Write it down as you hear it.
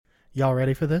Y'all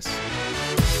ready for this?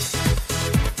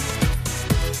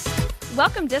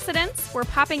 Welcome, dissidents. We're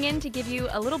popping in to give you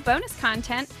a little bonus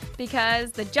content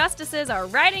because the justices are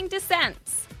writing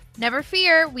dissents. Never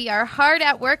fear, we are hard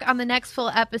at work on the next full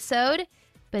episode.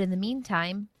 But in the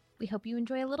meantime, we hope you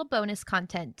enjoy a little bonus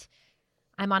content.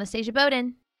 I'm Anastasia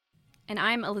Bowden. And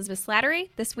I'm Elizabeth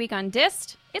Slattery. This week on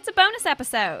Dist, it's a bonus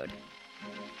episode.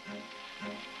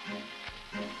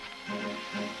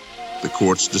 The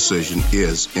court's decision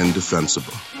is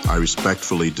indefensible. I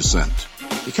respectfully dissent.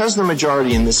 Because the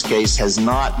majority in this case has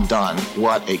not done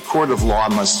what a court of law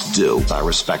must do, I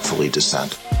respectfully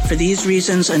dissent. For these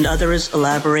reasons and others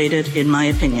elaborated in my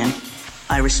opinion,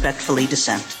 I respectfully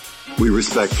dissent. We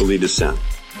respectfully dissent.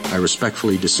 I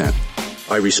respectfully dissent.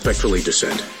 I respectfully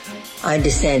dissent. I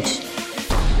dissent.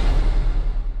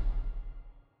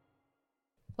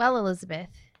 Well,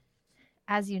 Elizabeth,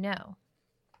 as you know,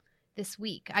 this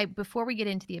week, before we get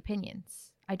into the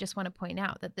opinions, I just want to point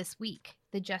out that this week,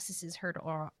 the justices heard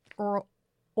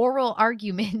oral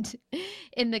argument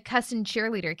in the Cusson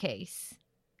cheerleader case.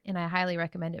 And I highly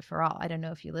recommend it for all. I don't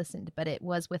know if you listened, but it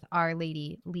was with Our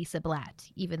Lady Lisa Blatt,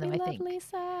 even though we I think...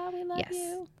 Lisa. We love yes,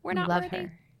 you. We not love worthy.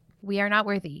 her. We are not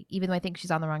worthy, even though I think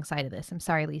she's on the wrong side of this. I'm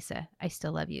sorry, Lisa. I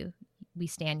still love you. We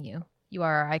stan you. You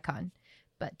are our icon.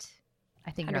 But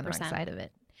I think you're on the 100%. wrong side of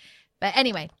it. But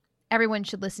anyway, everyone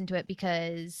should listen to it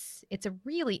because it's a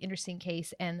really interesting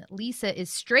case. And Lisa is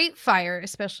straight fire,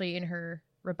 especially in her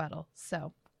rebuttal.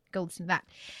 So go listen to that.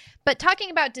 But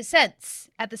talking about dissents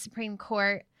at the Supreme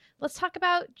Court, let's talk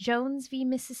about Jones v.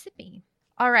 Mississippi.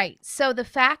 All right. So the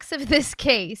facts of this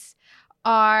case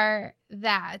are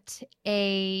that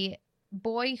a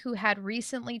boy who had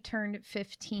recently turned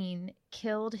 15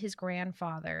 killed his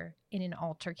grandfather in an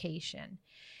altercation.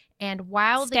 And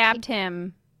while stabbed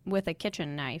him with a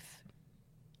kitchen knife.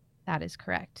 That is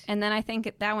correct. And then I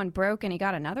think that one broke and he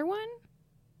got another one?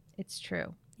 It's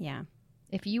true. Yeah.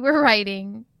 If you were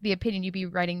writing the opinion, you'd be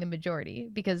writing the majority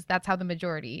because that's how the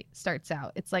majority starts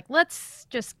out. It's like, let's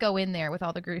just go in there with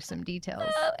all the gruesome details.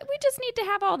 We just need to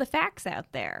have all the facts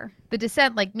out there. The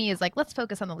dissent, like me, is like, let's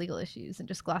focus on the legal issues and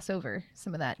just gloss over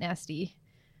some of that nasty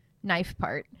knife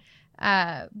part.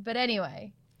 But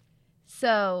anyway,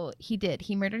 so he did.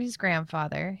 He murdered his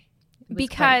grandfather.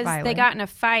 Because they got in a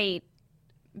fight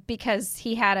because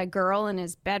he had a girl in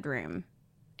his bedroom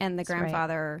and the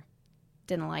grandfather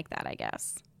didn't like that, I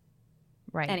guess.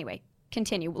 Right. Anyway,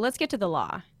 continue. Let's get to the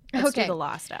law. Let's do the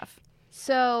law stuff.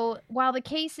 So while the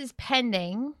case is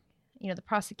pending, the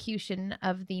prosecution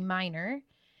of the minor,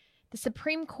 the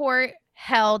Supreme Court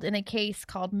held in a case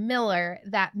called Miller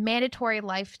that mandatory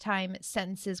lifetime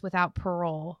sentences without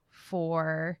parole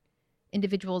for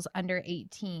individuals under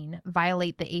 18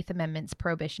 violate the Eighth Amendment's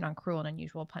prohibition on cruel and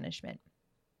unusual punishment.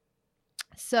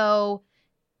 So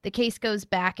the case goes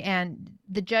back and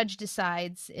the judge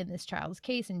decides in this child's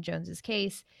case, in Jones's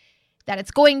case, that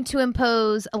it's going to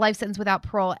impose a life sentence without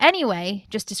parole anyway,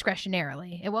 just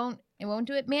discretionarily. It won't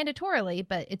do it mandatorily,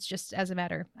 but it's just as a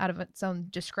matter out of its own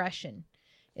discretion.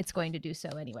 It's going to do so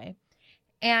anyway.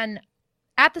 And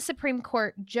at the Supreme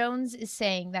Court, Jones is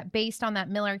saying that based on that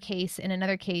Miller case and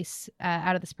another case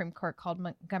out of the Supreme Court called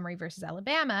Montgomery versus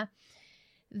Alabama,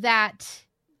 that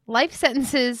life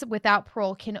sentences without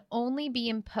parole can only be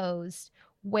imposed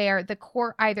where the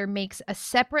court either makes a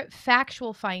separate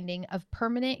factual finding of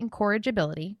permanent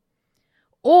incorrigibility,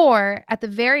 or at the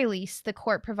very least, the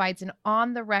court provides an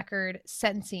on-the-record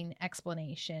sentencing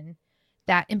explanation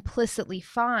that implicitly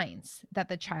finds that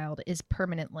the child is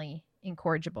permanently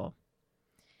incorrigible.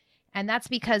 And that's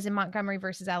because in Montgomery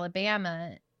versus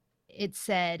Alabama, it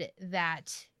said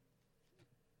that,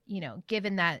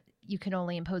 given that you can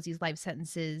only impose these life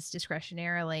sentences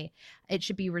discretionarily, it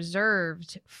should be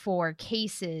reserved for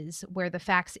cases where the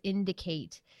facts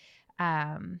indicate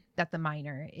that the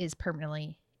minor is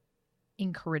permanently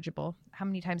incorrigible. How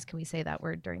many times can we say that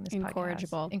word during this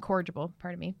podcast? Incorrigible,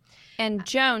 pardon me. And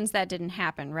Jones, that didn't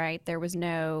happen, right? There was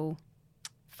no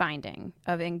finding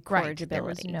of incorrigibility. Right, there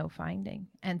was no finding.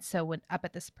 And so when up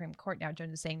at the Supreme Court now,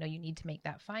 Jones is saying, no, you need to make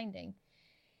that finding.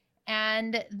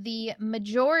 And the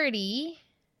majority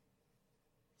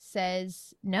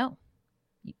says, no,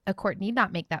 a court need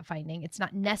not make that finding. It's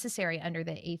not necessary under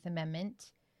the Eighth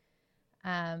Amendment.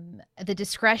 The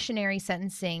discretionary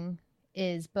sentencing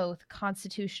is both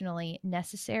constitutionally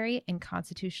necessary and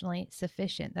constitutionally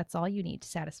sufficient. That's all you need to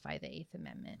satisfy the Eighth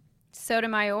Amendment.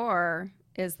 Sotomayor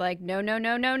is like, no, no,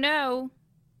 no, no, no.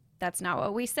 That's not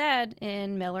what we said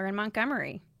in Miller and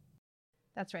Montgomery.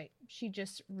 That's right. She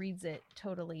just reads it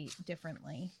totally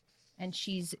differently. And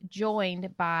she's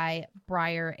joined by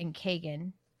Breyer and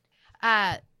Kagan.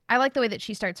 I I like the way that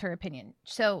she starts her opinion.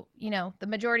 So, the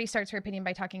majority starts her opinion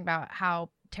by talking about how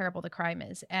terrible the crime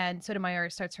is. And Sotomayor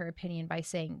starts her opinion by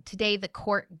saying, today the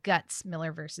court guts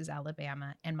Miller versus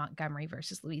Alabama and Montgomery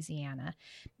versus Louisiana.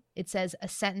 It says a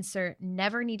sentencer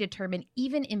never need determine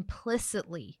even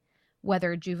implicitly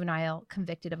whether a juvenile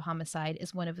convicted of homicide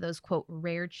is one of those, quote,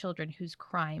 rare children whose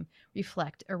crime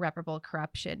reflect irreparable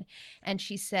corruption. And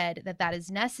she said that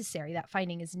is necessary. That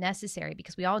finding is necessary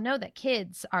because we all know that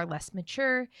kids are less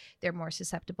mature. They're more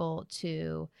susceptible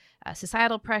to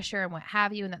societal pressure and what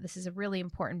have you, and that this is a really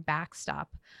important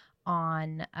backstop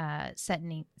on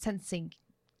sentencing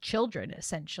children,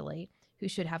 essentially, who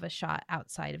should have a shot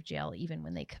outside of jail even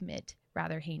when they commit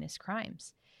rather heinous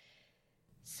crimes.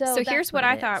 So here's what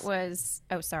I thought was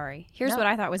what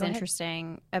I thought was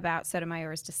interesting about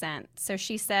Sotomayor's dissent. So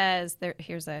she says,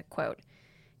 here's a quote,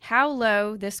 "How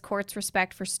low this court's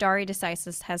respect for stare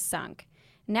decisis has sunk.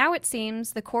 Now it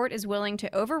seems the court is willing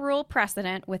to overrule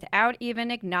precedent without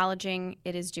even acknowledging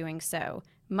it is doing so,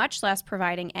 much less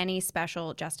providing any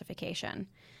special justification."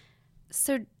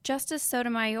 So Justice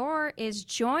Sotomayor is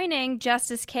joining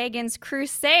Justice Kagan's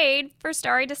crusade for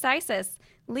stare decisis.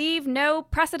 Leave no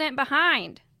precedent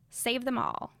behind. Save them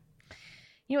all.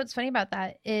 What's funny about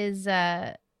that is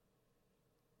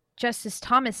Justice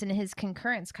Thomas in his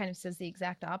concurrence kind of says the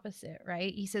exact opposite,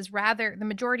 right? He says rather the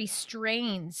majority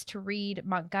strains to read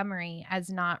Montgomery as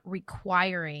not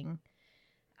requiring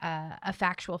a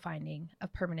factual finding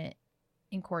of permanent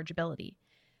incorrigibility.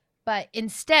 But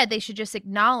instead, they should just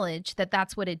acknowledge that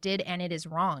that's what it did and it is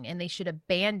wrong. And they should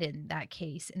abandon that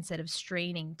case instead of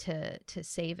straining to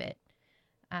save it.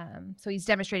 So he's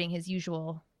demonstrating his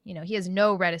usual, he has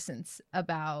no reticence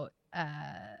about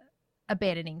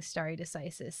abandoning stare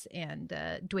decisis and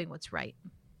doing what's right.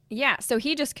 Yeah, so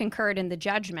he just concurred in the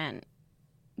judgment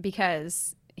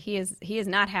because he is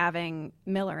not having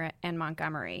Miller and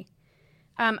Montgomery.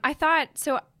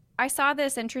 I saw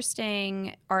this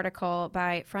interesting article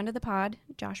by friend of the pod,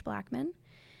 Josh Blackman.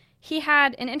 He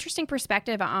had an interesting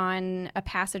perspective on a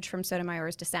passage from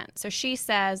Sotomayor's dissent. So she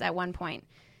says at one point,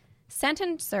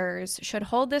 "Sentencers should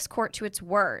hold this court to its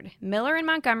word. Miller and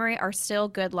Montgomery are still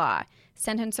good law.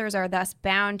 Sentencers are thus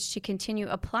bound to continue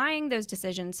applying those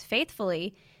decisions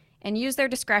faithfully and use their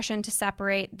discretion to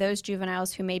separate those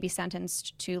juveniles who may be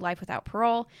sentenced to life without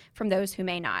parole from those who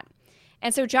may not."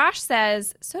 And so Josh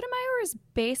says Sotomayor is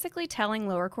basically telling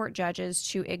lower court judges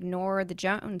to ignore the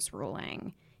Jones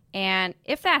ruling. And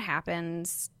if that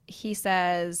happens, he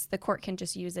says the court can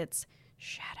just use its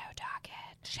shadow docket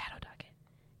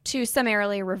to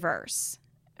summarily reverse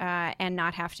and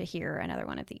not have to hear another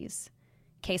one of these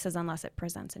cases unless it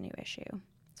presents a new issue.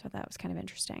 So that was kind of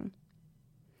interesting.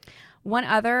 One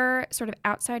other sort of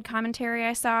outside commentary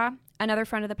I saw, another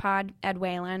friend of the pod, Ed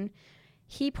Whalen,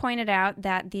 he pointed out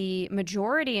that the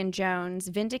majority in Jones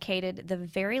vindicated the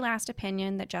very last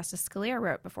opinion that Justice Scalia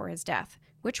wrote before his death,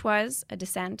 which was a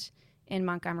dissent in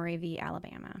Montgomery v.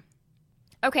 Alabama.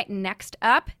 Okay, next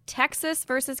up, Texas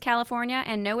versus California.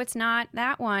 And no, it's not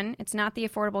that one. It's not the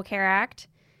Affordable Care Act.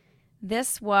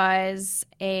 This was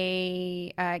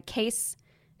a case,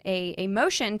 a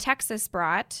motion Texas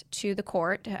brought to the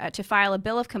court to file a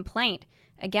bill of complaint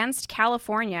against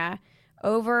California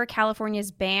over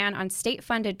California's ban on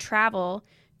state-funded travel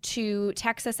to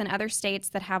Texas and other states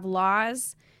that have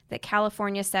laws that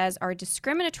California says are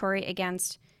discriminatory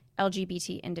against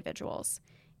LGBT individuals.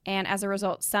 And as a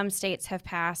result, some states have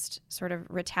passed sort of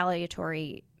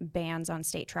retaliatory bans on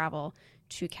state travel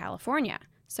to California.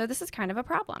 So this is kind of a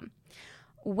problem.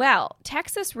 Well,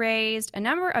 Texas raised a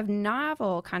number of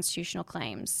novel constitutional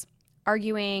claims,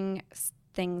 arguing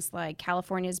things like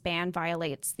California's ban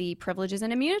violates the Privileges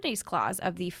and Immunities Clause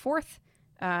of the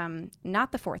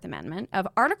not the Fourth Amendment, of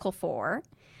Article 4.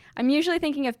 I'm usually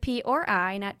thinking of P or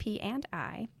I, not P and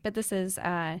I, but this is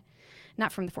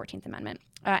not from the 14th Amendment.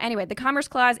 Anyway, the Commerce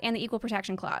Clause and the Equal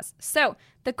Protection Clause. So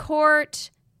the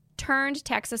court turned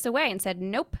Texas away and said,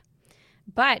 nope.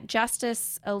 But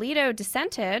Justice Alito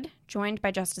dissented, joined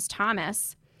by Justice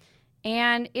Thomas,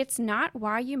 and it's not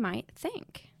why you might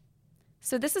think.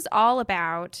 So this is all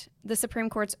about the Supreme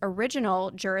Court's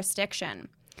original jurisdiction.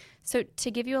 So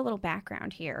to give you a little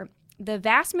background here, the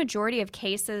vast majority of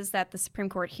cases that the Supreme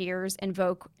Court hears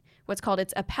invoke what's called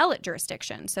its appellate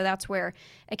jurisdiction. So that's where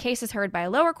a case is heard by a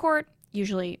lower court,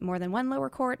 usually more than one lower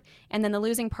court, and then the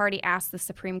losing party asks the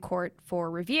Supreme Court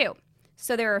for review.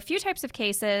 So there are a few types of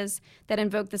cases that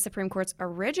invoke the Supreme Court's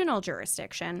original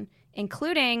jurisdiction,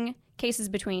 including cases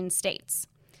between states.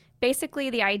 Basically,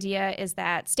 the idea is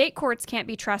that state courts can't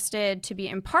be trusted to be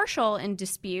impartial in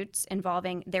disputes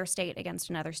involving their state against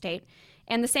another state,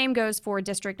 and the same goes for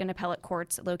district and appellate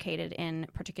courts located in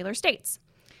particular states.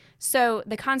 So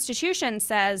the Constitution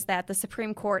says that the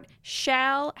Supreme Court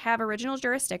shall have original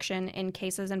jurisdiction in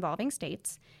cases involving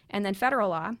states, and then federal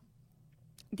law,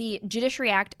 the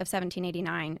Judiciary Act of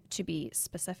 1789, to be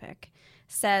specific,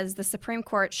 says the Supreme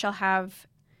Court shall have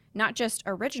not just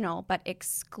original, but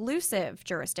exclusive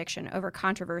jurisdiction over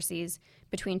controversies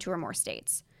between two or more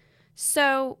states.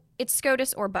 So it's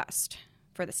SCOTUS or bust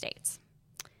for the states.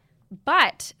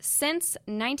 But since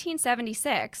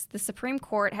 1976, the Supreme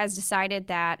Court has decided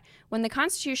that when the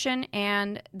Constitution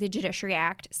and the Judiciary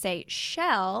Act say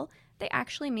shall, they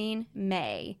actually mean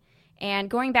may. And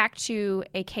going back to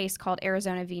a case called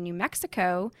Arizona v. New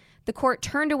Mexico, the court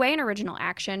turned away an original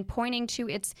action, pointing to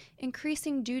its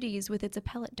increasing duties with its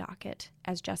appellate docket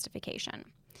as justification.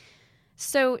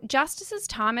 So Justices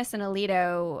Thomas and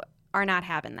Alito are not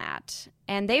having that,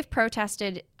 and they've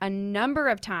protested a number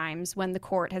of times when the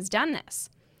court has done this.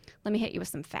 Let me hit you with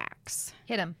some facts.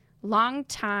 Hit him.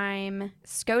 Longtime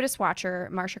SCOTUS watcher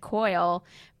Marcia Coyle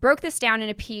broke this down in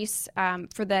a piece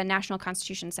for the National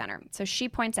Constitution Center. So she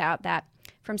points out that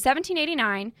from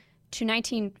 1789 to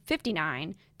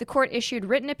 1959, the court issued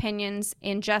written opinions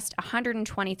in just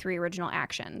 123 original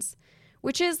actions,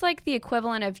 which is like the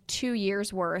equivalent of 2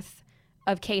 years' worth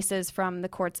of cases from the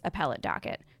court's appellate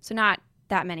docket. So not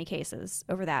that many cases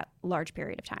over that large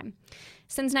period of time.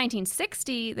 Since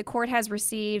 1960, the court has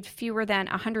received fewer than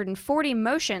 140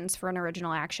 motions for an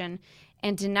original action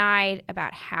and denied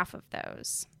about half of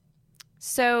those.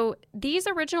 So these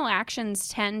original actions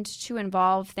tend to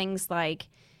involve things like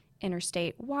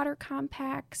interstate water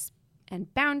compacts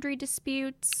and boundary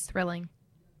disputes. Thrilling.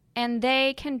 And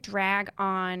they can drag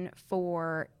on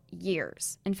for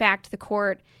years. In fact, the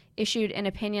court issued an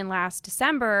opinion last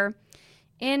December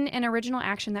in an original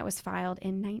action that was filed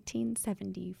in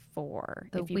 1974,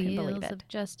 if you can believe it. The wheels of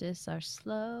justice are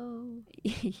slow.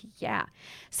 Yeah.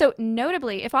 So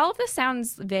notably, if all of this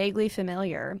sounds vaguely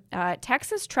familiar,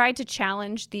 Texas tried to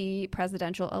challenge the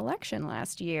presidential election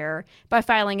last year by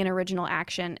filing an original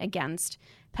action against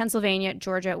Pennsylvania,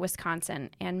 Georgia,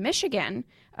 Wisconsin, and Michigan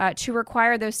to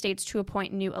require those states to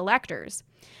appoint new electors.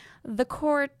 The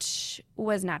court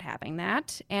was not having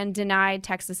that and denied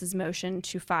Texas's motion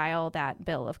to file that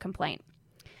bill of complaint.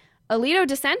 Alito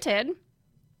dissented,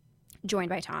 joined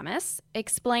by Thomas,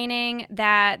 explaining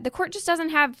that the court just doesn't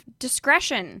have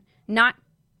discretion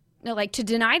to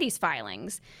deny these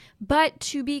filings. But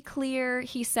to be clear,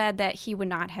 he said that he would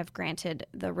not have granted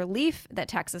the relief that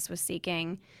Texas was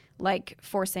seeking, like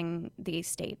forcing these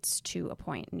states to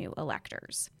appoint new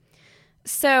electors.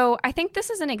 So I think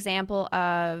this is an example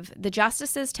of the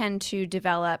justices tend to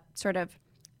develop sort of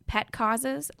pet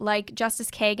causes, like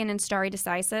Justice Kagan in stare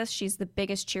decisis. She's the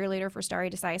biggest cheerleader for stare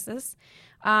decisis.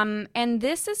 And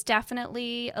this is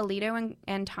definitely Alito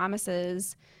and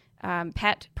Thomas's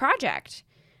pet project.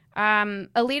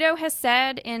 Alito has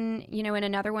said in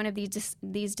another one of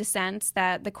these dissents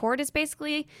that the court is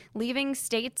basically leaving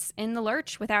states in the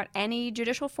lurch without any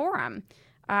judicial forum.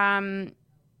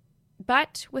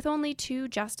 But with only 2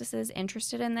 justices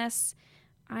interested in this,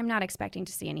 I'm not expecting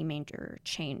to see any major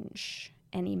change.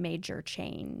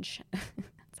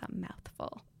 That's a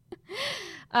mouthful.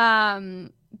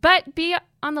 But be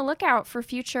on the lookout for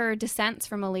future dissents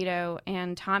from Alito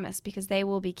and Thomas, because they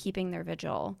will be keeping their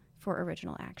vigil for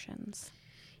original actions.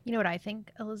 You know what I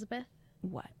think, Elizabeth?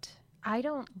 What? I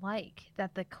don't like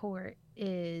that the court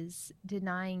is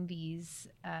denying these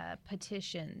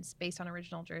petitions based on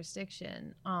original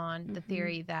jurisdiction on the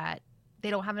theory that they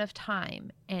don't have enough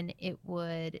time and it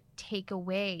would take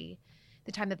away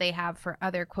the time that they have for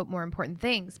other, quote, more important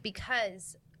things,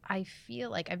 because I feel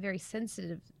like I'm very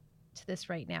sensitive to this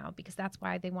right now, because that's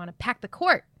why they want to pack the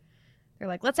court. They're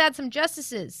like, let's add some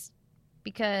justices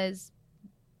because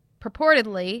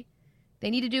purportedly they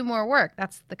need to do more work.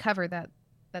 That's the cover that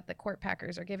the court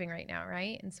packers are giving right now,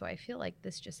 right? And so I feel like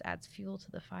this just adds fuel to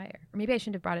the fire. Or maybe I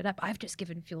shouldn't have brought it up. I've just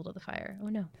given fuel to the fire. Oh,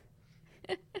 no.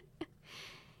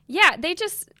 Yeah, they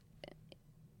just,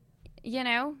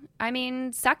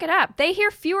 suck it up. They hear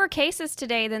fewer cases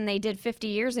today than they did 50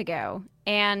 years ago.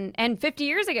 And 50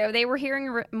 years ago, they were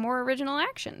hearing more original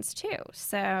actions, too.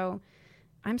 So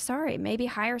I'm sorry. Maybe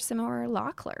hire some more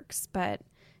law clerks, but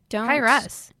don't. Hire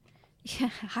us. Yeah,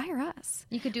 hire us.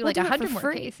 You could do like 100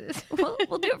 more cases.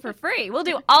 We'll do it for free. We'll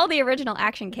do all the original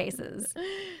action cases.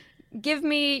 Give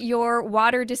me your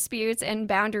water disputes and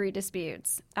boundary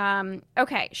disputes.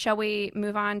 Okay, shall we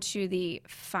move on to the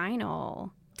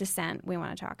final dissent we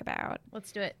want to talk about?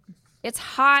 Let's do it. It's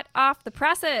hot off the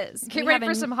presses. Get ready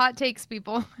for some hot takes,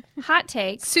 people. Hot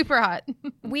takes. Super hot.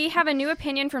 We have a new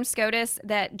opinion from SCOTUS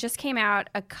that just came out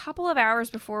a couple of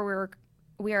hours before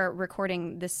we are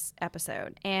recording this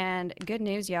episode, and good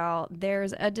news, y'all,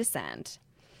 there's a dissent.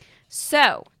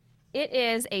 So it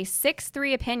is a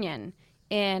 6-3 opinion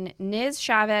in Nis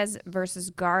Chavez versus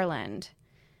Garland.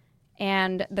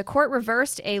 And the court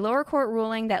reversed a lower court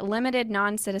ruling that limited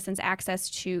non-citizens' access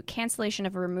to cancellation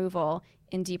of removal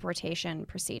in deportation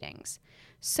proceedings.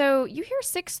 So you hear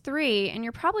 6-3, and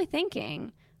you're probably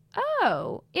thinking,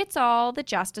 oh, it's all the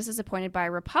justices appointed by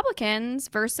Republicans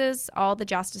versus all the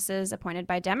justices appointed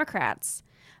by Democrats.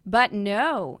 But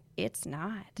no, it's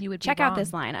not. You would be Check wrong. out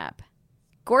this lineup.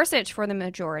 Gorsuch for the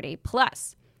majority,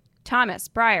 plus Thomas,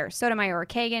 Breyer, Sotomayor,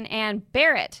 Kagan, and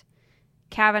Barrett.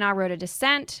 Kavanaugh wrote a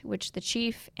dissent, which the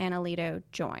Chief and Alito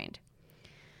joined.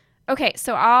 Okay,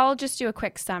 so I'll just do a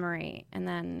quick summary, and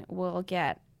then we'll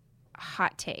get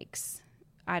hot takes.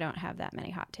 I don't have that many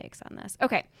hot takes on this.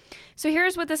 Okay, so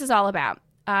here's what this is all about.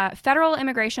 Federal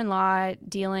immigration law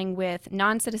dealing with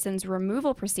non-citizens'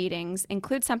 removal proceedings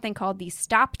includes something called the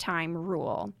stop time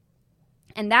rule.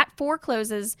 And that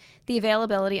forecloses the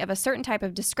availability of a certain type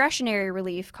of discretionary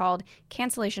relief called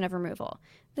cancellation of removal.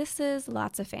 This is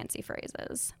lots of fancy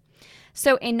phrases.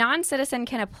 So a non-citizen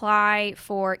can apply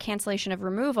for cancellation of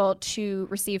removal to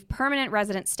receive permanent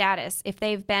resident status if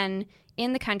they've been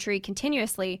in the country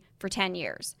continuously for 10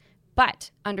 years.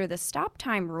 But under the stop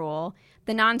time rule,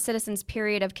 the non-citizen's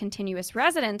period of continuous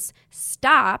residence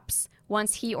stops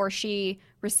once he or she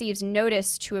receives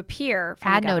notice to appear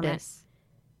from the government. Notice.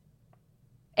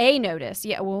 A notice.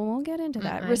 Yeah, well, we'll get into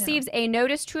that. I Receives a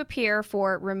notice to appear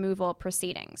for removal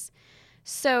proceedings.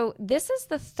 So this is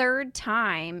the third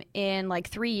time in like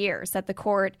 3 years that the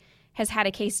court has had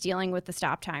a case dealing with the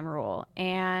stop time rule.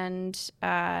 And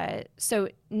so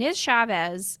Nis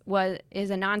Chavez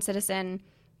is a non-citizen,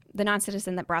 the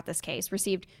non-citizen that brought this case,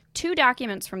 received 2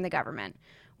 documents from the government.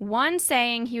 One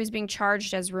saying he was being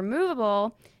charged as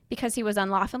removable because he was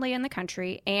unlawfully in the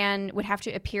country and would have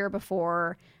to appear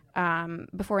before an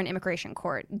immigration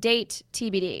court. Date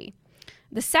TBD.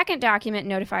 The second document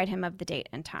notified him of the date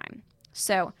and time.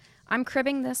 So I'm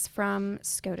cribbing this from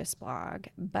SCOTUS blog,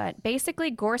 but basically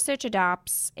Gorsuch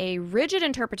adopts a rigid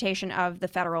interpretation of the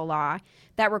federal law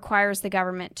that requires the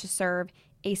government to serve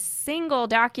a single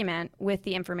document with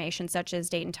the information such as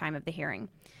date and time of the hearing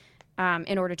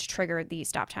in order to trigger the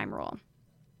stop time rule.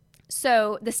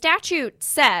 So the statute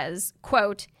says,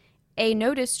 quote, a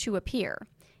notice to appear.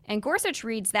 And Gorsuch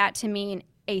reads that to mean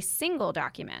a single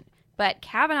document. But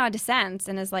Kavanaugh dissents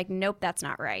and is like, nope, that's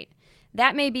not right.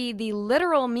 That may be the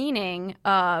literal meaning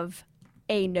of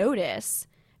a notice,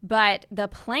 but the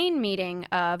plain meaning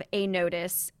of a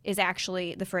notice is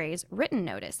actually the phrase written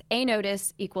notice. A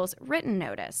notice equals written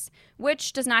notice,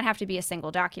 which does not have to be a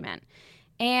single document.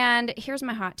 And here's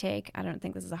my hot take. I don't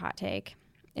think this is a hot take.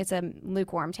 It's a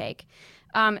lukewarm take.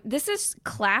 This is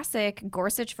classic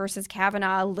Gorsuch versus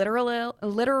Kavanaugh, literal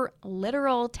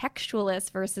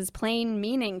textualist versus plain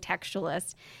meaning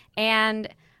textualist. And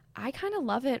I kind of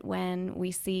love it when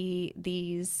we see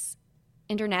these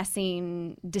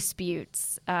internecine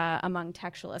disputes among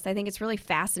textualists. I think it's really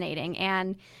fascinating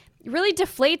and really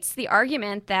deflates the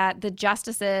argument that the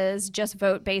justices just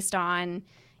vote based on,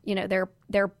 you know,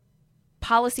 their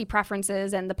policy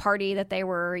preferences and the party that they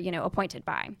were, you know, appointed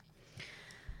by.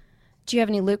 Do you have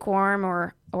any lukewarm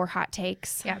or hot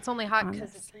takes? Yeah, it's only hot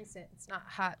because it's recent. It's not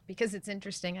hot because it's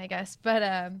interesting, I guess.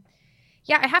 But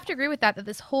yeah, I have to agree with that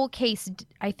this whole case,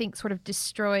 I think, sort of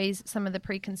destroys some of the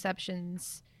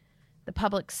preconceptions, the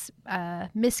public's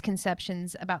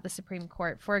misconceptions about the Supreme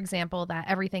Court. For example, that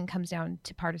everything comes down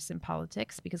to partisan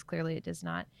politics, because clearly it does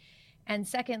not. And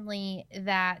secondly,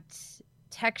 that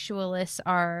textualists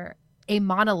are a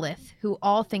monolith who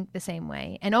all think the same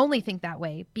way and only think that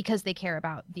way because they care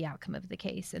about the outcome of the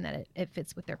case and that it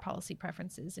fits with their policy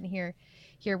preferences. And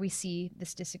here we see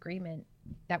this disagreement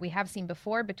that we have seen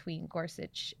before between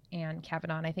Gorsuch and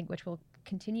Kavanaugh, and I think which we'll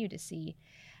continue to see.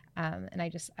 And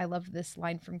I love this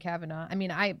line from Kavanaugh. I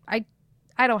mean, I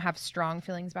don't have strong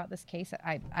feelings about this case.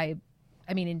 I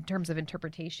mean, in terms of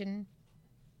interpretation,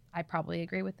 I probably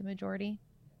agree with the majority,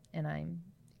 and I'm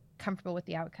comfortable with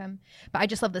the outcome. But I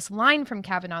just love this line from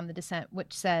Kavanaugh in the dissent,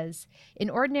 which says, in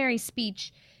ordinary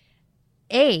speech,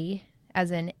 a,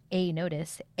 as in a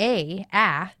notice, a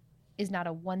is not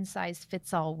a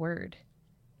one-size-fits-all word.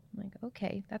 I'm like,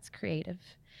 okay, that's creative.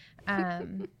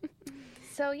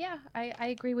 So yeah, I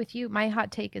agree with you. My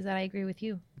hot take is that I agree with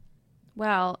you.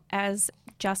 Well, as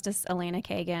Justice Elena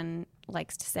Kagan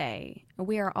likes to say,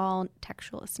 we are all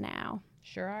textualists now.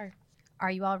 Sure are.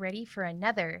 Are you all ready for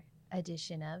another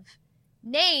edition of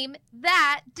Name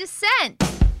That Dissent?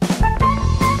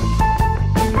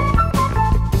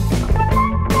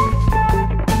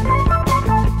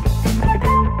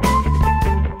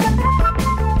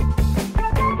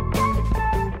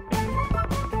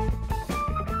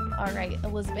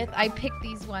 Elizabeth. I picked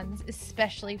these ones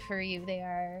especially for you. They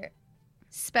are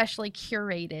specially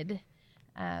curated.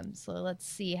 So let's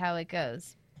see how it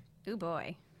goes. Ooh,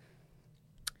 boy.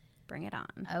 Bring it on.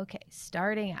 Okay,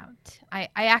 starting out. I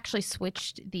actually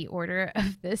switched the order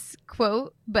of this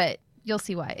quote, but you'll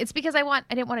see why. It's because I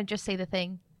didn't want to just say the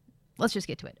thing. Let's just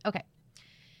get to it. Okay.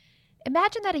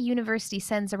 Imagine that a university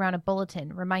sends around a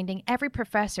bulletin reminding every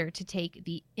professor to take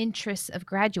the interests of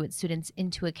graduate students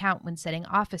into account when setting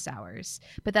office hours,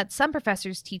 but that some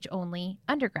professors teach only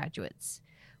undergraduates.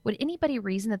 Would anybody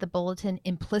reason that the bulletin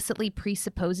implicitly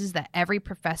presupposes that every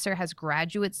professor has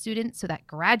graduate students, so that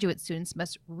graduate students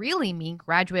must really mean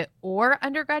graduate or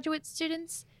undergraduate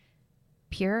students?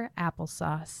 Pure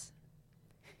applesauce.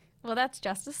 Well, that's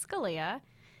Justice Scalia.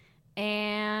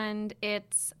 And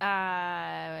it's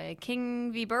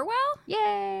King v. Burwell?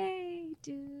 Yay!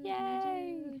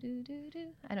 Yay!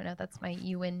 I don't know. That's my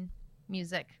Ewan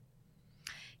music.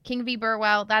 King v.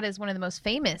 Burwell, that is one of the most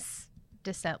famous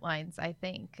dissent lines, I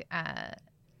think,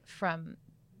 from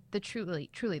the truly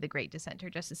the great dissenter,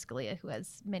 Justice Scalia, who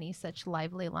has many such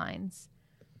lively lines.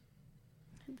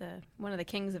 One of the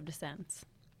kings of dissents.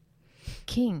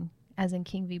 King, as in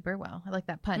King v. Burwell. I like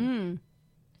that pun.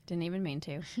 Didn't even mean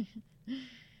to.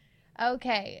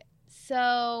 Okay,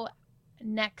 so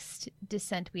next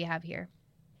dissent we have here.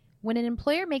 When an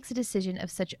employer makes a decision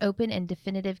of such open and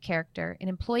definitive character, an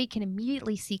employee can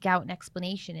immediately seek out an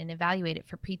explanation and evaluate it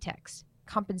for pretext.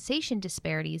 Compensation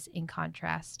disparities, in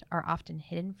contrast, are often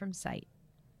hidden from sight.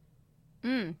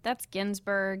 That's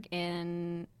Ginsburg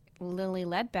in Lilly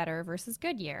Ledbetter versus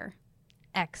Goodyear.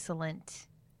 Excellent.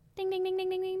 Ding, ding, ding, ding,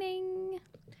 ding, ding, ding.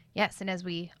 Yes, and as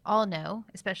we all know,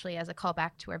 especially as a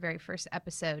callback to our very first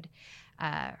episode,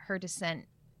 her dissent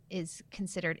is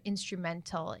considered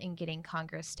instrumental in getting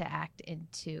Congress to act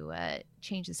and to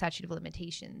change the statute of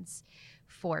limitations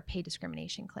for pay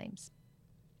discrimination claims.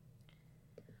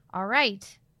 All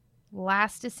right.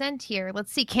 Last dissent here.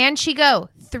 Let's see. Can she go?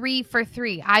 3 for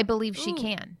 3. I believe she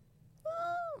can.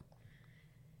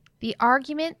 The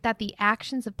argument that the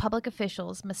actions of public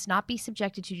officials must not be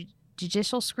subjected to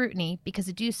judicial scrutiny because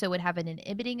to do so would have an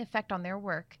inhibiting effect on their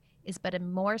work is but a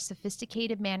more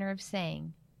sophisticated manner of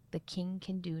saying the king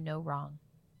can do no wrong.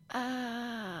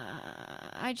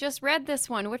 I just read this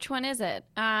one. Which one is it?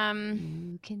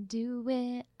 You can do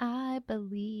it, I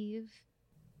believe.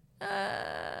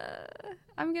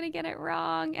 I'm going to get it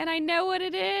wrong. And I know what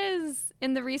it is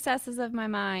in the recesses of my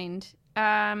mind.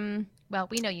 Well,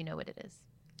 we know you know what it is.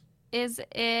 Is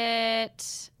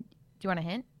it... Do you want a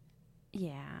hint?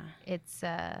 Yeah. It's,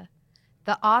 the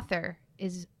author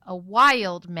is a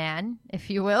wild man, if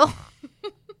you will.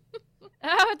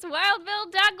 Oh, it's Wild Bill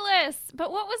Douglas.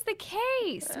 But what was the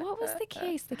case? What was the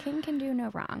case? The king can do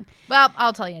no wrong. Well,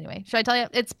 I'll tell you anyway. Should I tell you?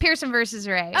 It's Pearson versus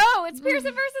Ray. Oh, it's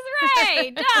Pearson versus Ray.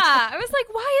 Duh. I was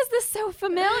like, why is this so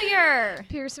familiar?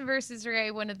 Pearson versus Ray,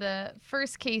 one of the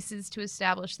first cases to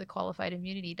establish the qualified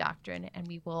immunity doctrine, and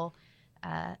we will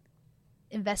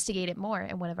investigate it more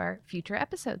in one of our future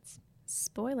episodes.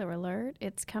 Spoiler alert,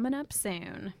 it's coming up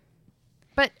soon.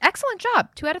 But excellent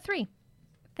job. 2 out of 3.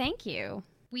 Thank you.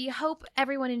 We hope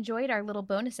everyone enjoyed our little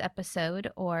bonus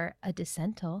episode, or a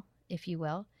dissental, if you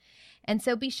will. And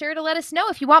so be sure to let us know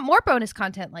if you want more bonus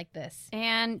content like this.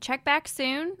 And check back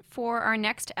soon for our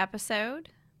next episode,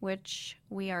 which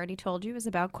we already told you is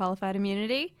about qualified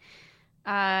immunity.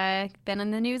 Been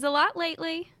in the news a lot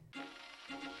lately.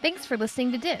 Thanks for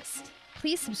listening to Dist.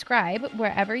 Please subscribe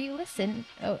wherever you listen.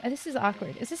 Oh, this is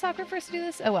awkward. Is this awkward for us to do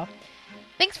this? Oh, well.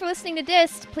 Thanks for listening to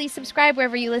Dist. Please subscribe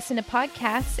wherever you listen to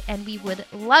podcasts, and we would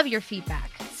love your feedback.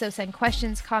 So send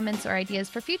questions, comments, or ideas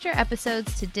for future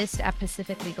episodes to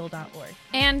dist@pacificlegal.org.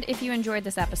 And if you enjoyed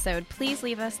this episode, please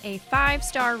leave us a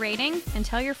 5-star rating and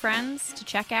tell your friends to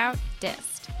check out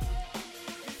Dist.